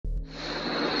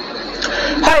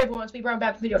everyone, it's me, Brown,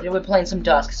 back with the video. Today we're playing some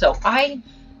Dusk. So, I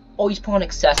always play on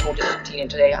accessible difficulty, and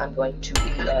today I'm going to be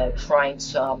trying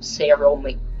some Cero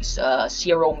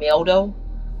Meido?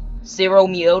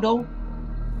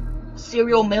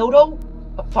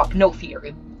 Oh, fuck, no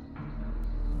fear.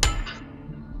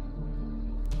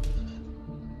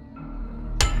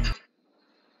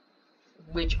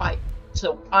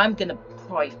 So I'm gonna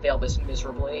probably fail this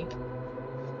miserably.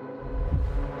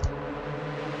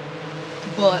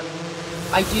 But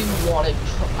I do want to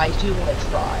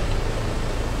try.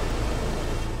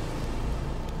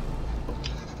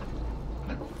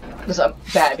 Because I'm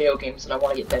bad at video games and I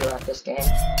want to get better at this game.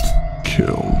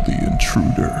 Kill the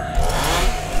intruder.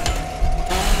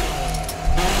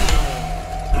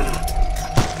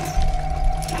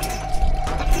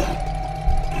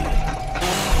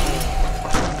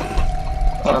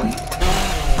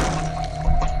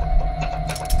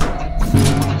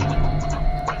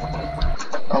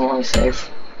 I'm only safe.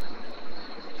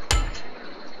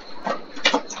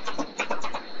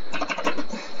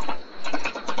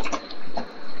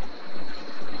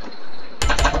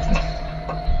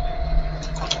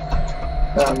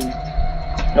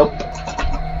 Nope.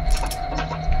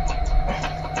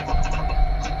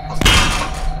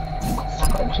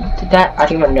 Did that? I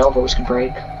didn't even know if it was gonna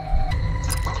break.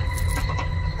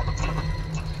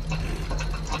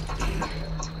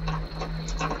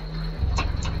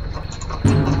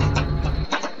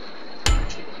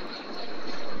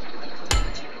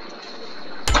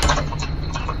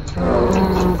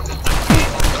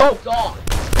 Oh god!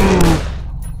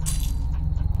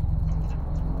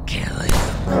 Kill it.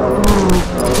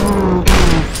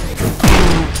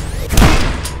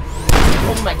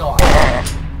 Oh my god.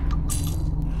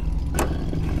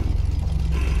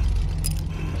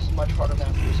 This is much harder than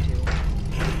I'm used to.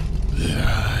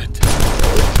 Blood.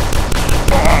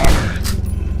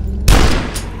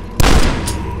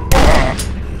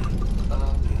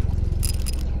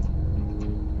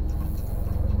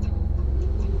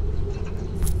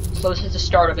 So this is the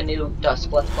start of a new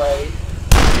Dusk Let's Play.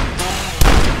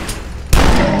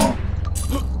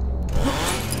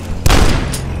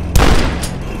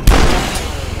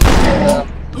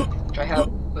 Which I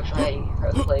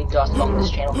have played Dusk on this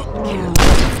channel before.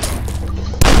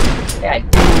 Yeah, I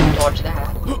dodged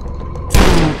that.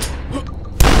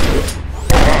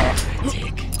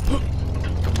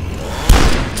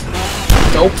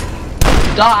 Nope.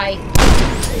 Die!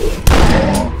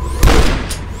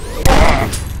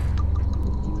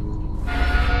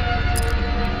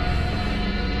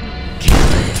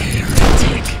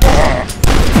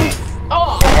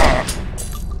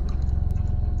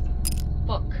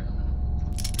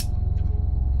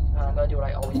 Do what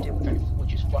I always do,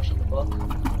 which is flush in the book.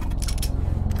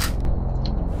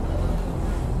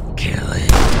 Kill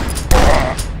it.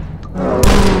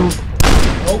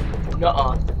 Nope.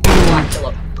 Nuh-uh. Black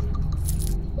Phillip.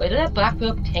 Wait, did that Black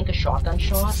Phillip tank a shotgun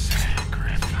shot?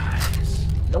 Sacrifice.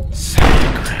 Nope.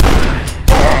 Sacrifice.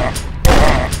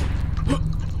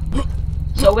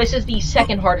 So this is the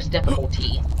second hardest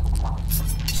difficulty.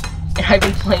 And I've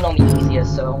been playing on the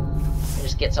easiest, so I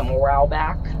just get some morale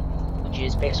back. Which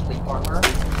is basically armor.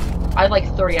 I have like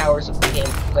 30 hours of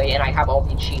gameplay and I have all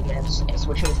the achievements, and so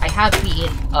which means I have the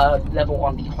level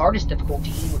on the hardest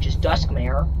difficulty, which is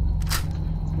Duskmare,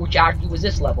 which actually was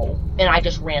this level, and I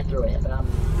just ran through it.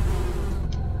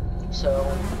 So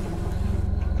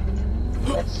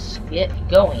let's get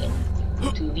going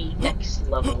to the next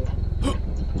level.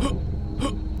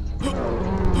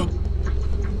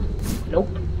 Nope,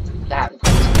 that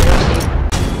was embarrassing.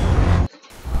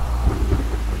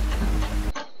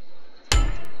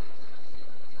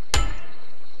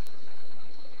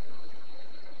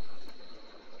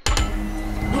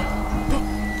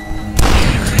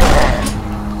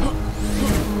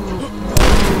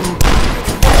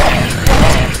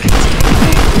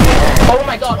 Oh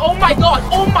my god! Oh my god!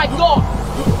 Oh my god!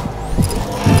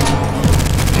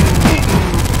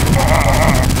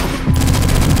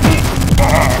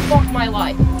 Fuck my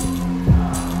life!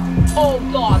 Oh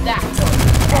god, that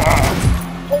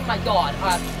hurt! Oh my god!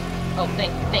 Oh,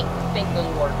 thank the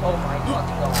Lord! Oh my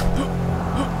fucking god!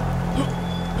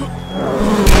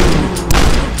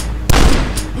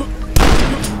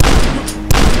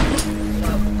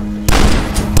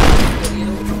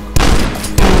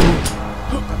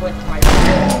 With my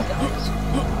guys.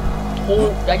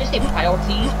 Oh, did I just say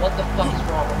priorities? What the fuck is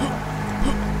wrong with me?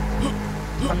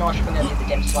 I'm not sure if I'm gonna do the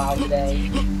game style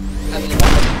today. I mean,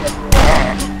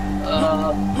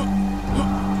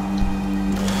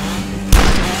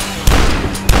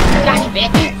 gotcha,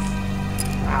 bitch!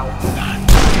 Ow.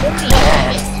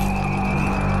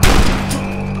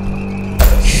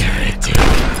 Holy shit!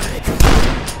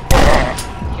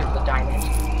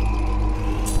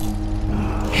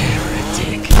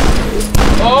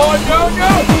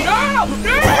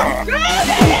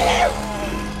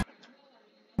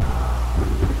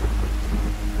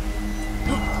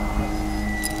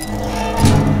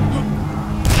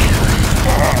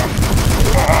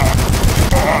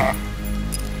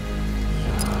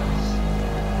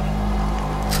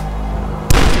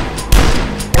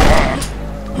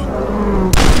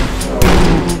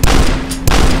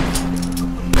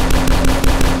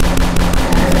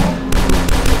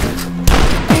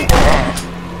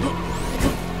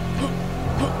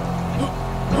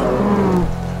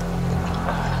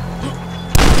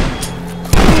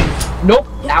 Nope.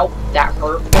 Ow, that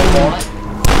hurt a lot.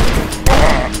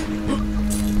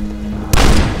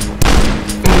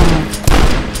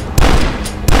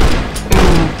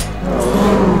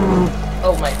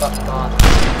 Oh my fucking god.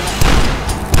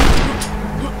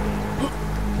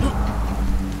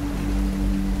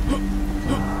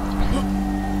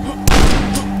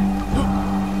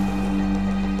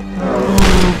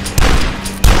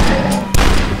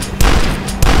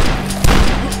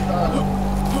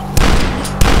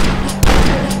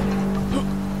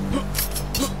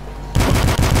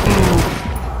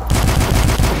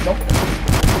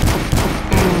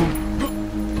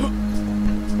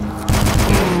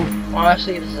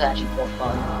 Honestly, this is actually more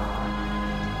fun.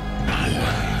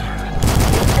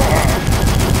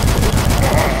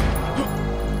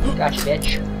 Gotcha,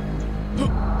 bitch.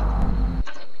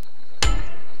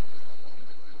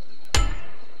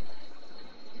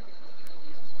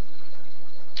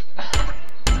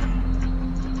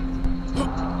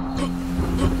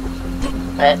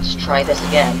 Let's try this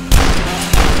again.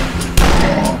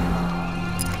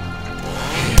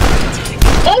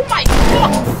 Oh my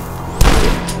god!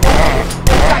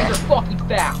 These guys are fucking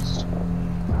fast.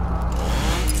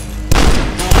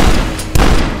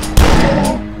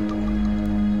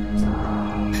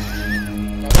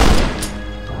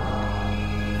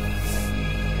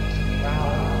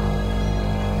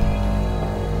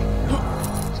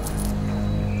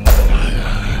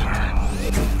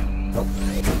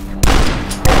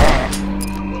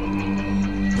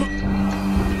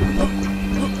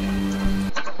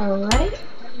 Alright.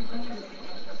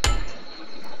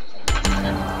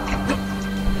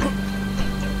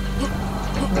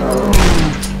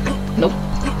 Nope.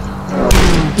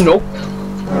 Nope.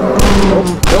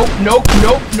 Nope, nope,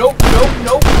 nope, nope, nope,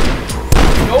 nope.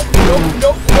 Nope, nope,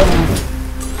 nope, nope.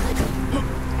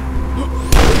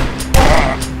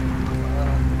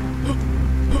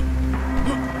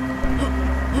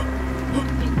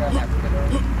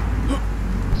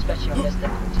 Especially on this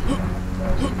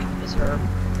difficulty. Is her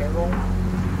barrel?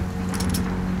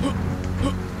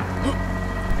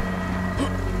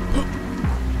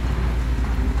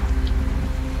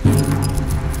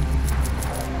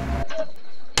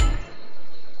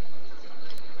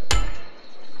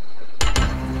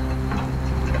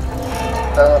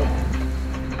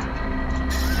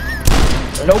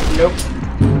 Nope, nope.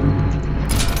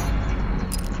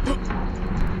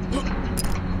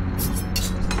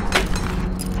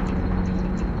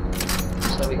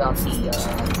 So we got the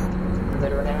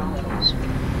glitter now.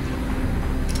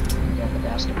 We got the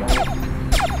basketball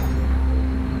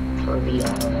for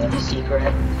the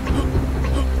secret.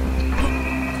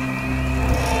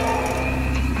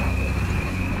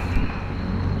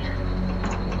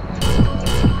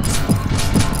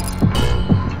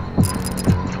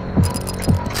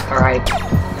 Alright.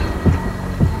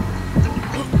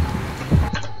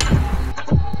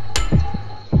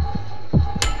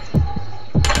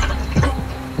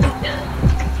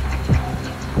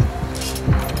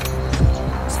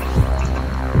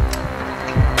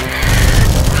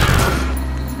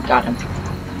 Got him.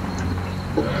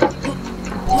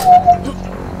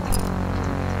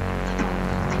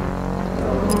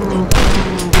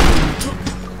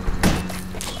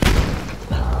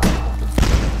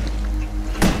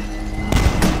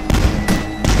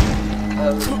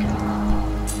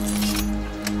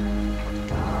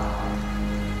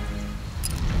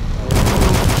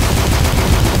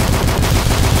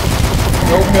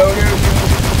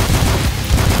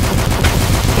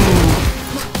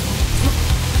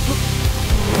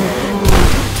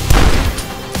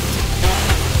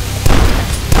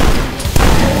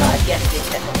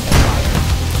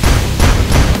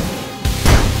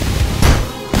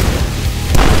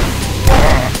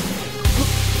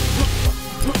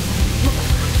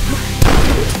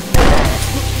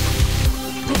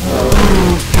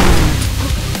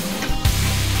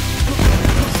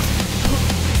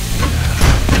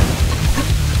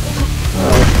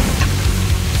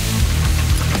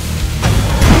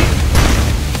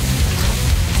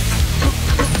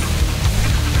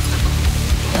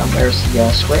 There's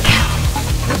the switch.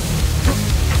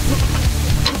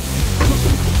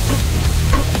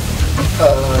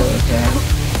 Okay.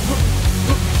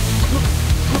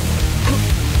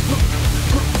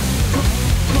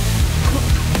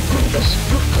 Just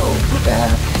go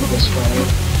back this way.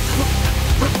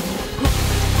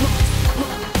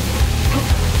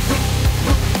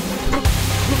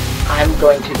 I'm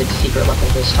going to the secret level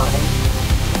this time.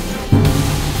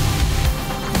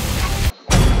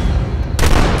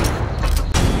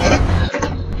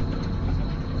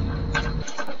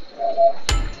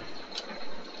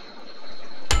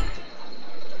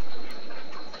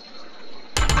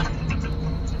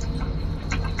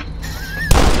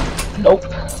 Nope.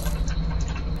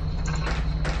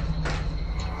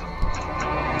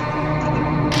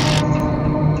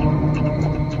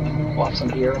 Waft some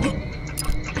beer.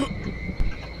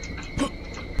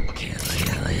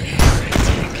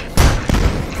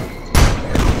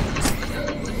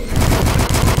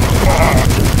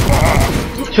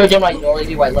 Should have done what I normally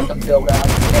do, I let them build up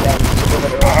and then deliver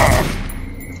their own.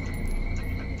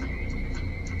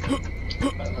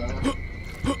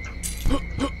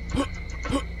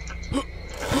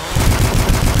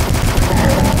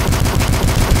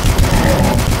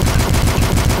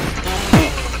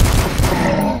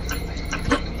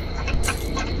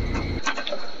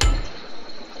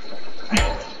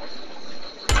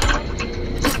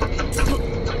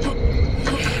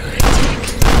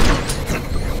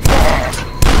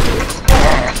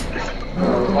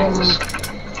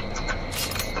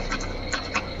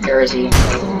 Where is he?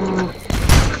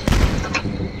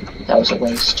 That was a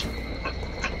waste.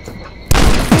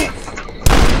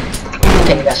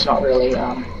 Okay, that's not really,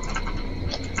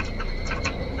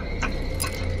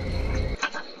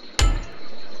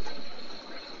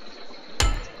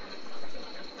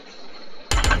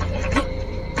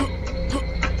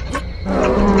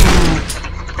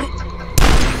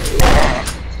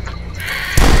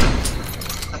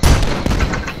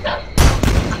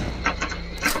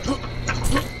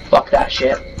 fuck that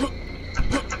shit.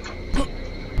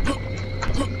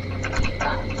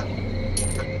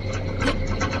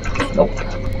 Nope. No.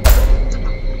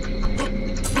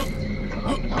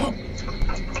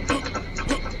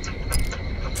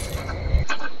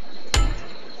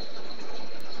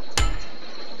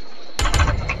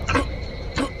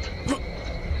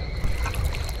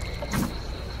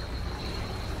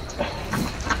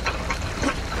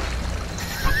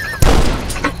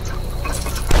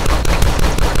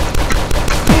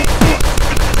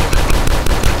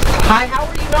 Hi, how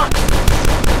are you not?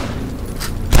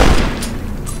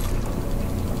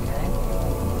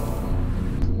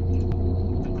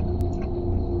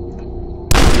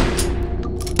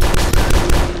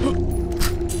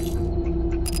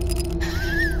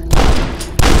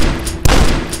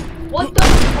 What the?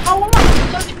 How am I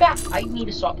such bad? I need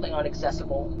to stop playing on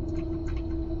accessible.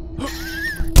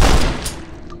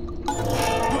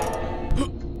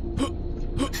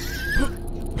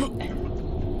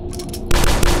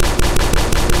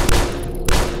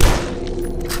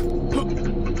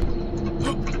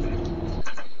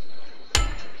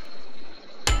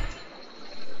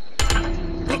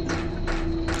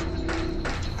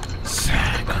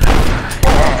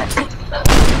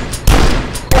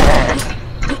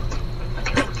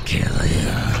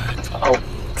 Oh,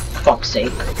 fuck's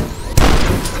sake.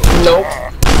 Nope.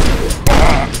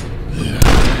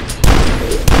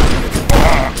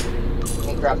 Let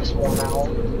me grab this one now.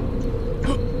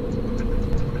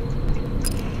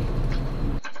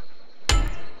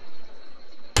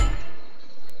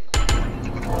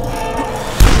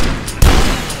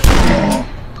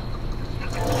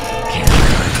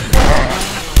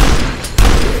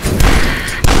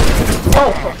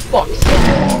 Oh, for fuck's sake.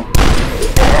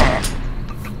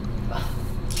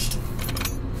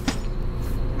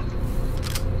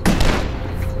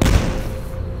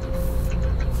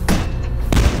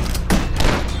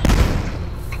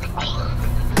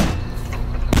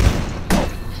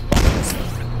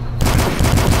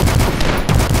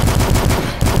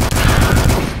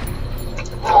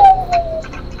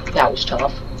 That was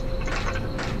tough.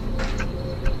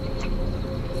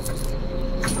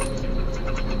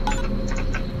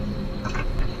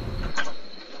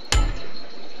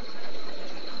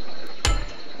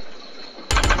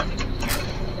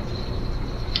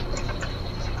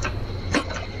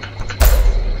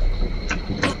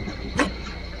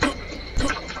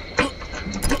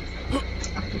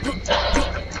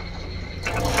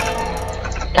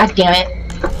 God damn it.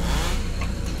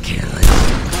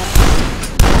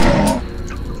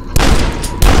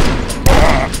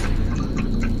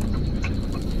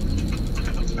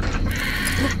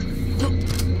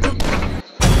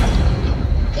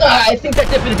 I think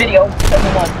that's it for the video.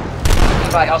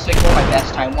 But I also ignored my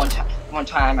best time. One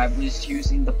time I was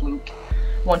using the fluke.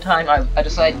 One time I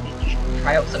decided to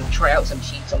try out some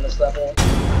cheats on this level.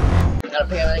 And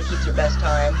apparently it keeps your best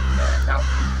time. Now,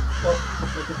 well,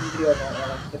 this is the video.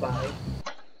 Goodbye.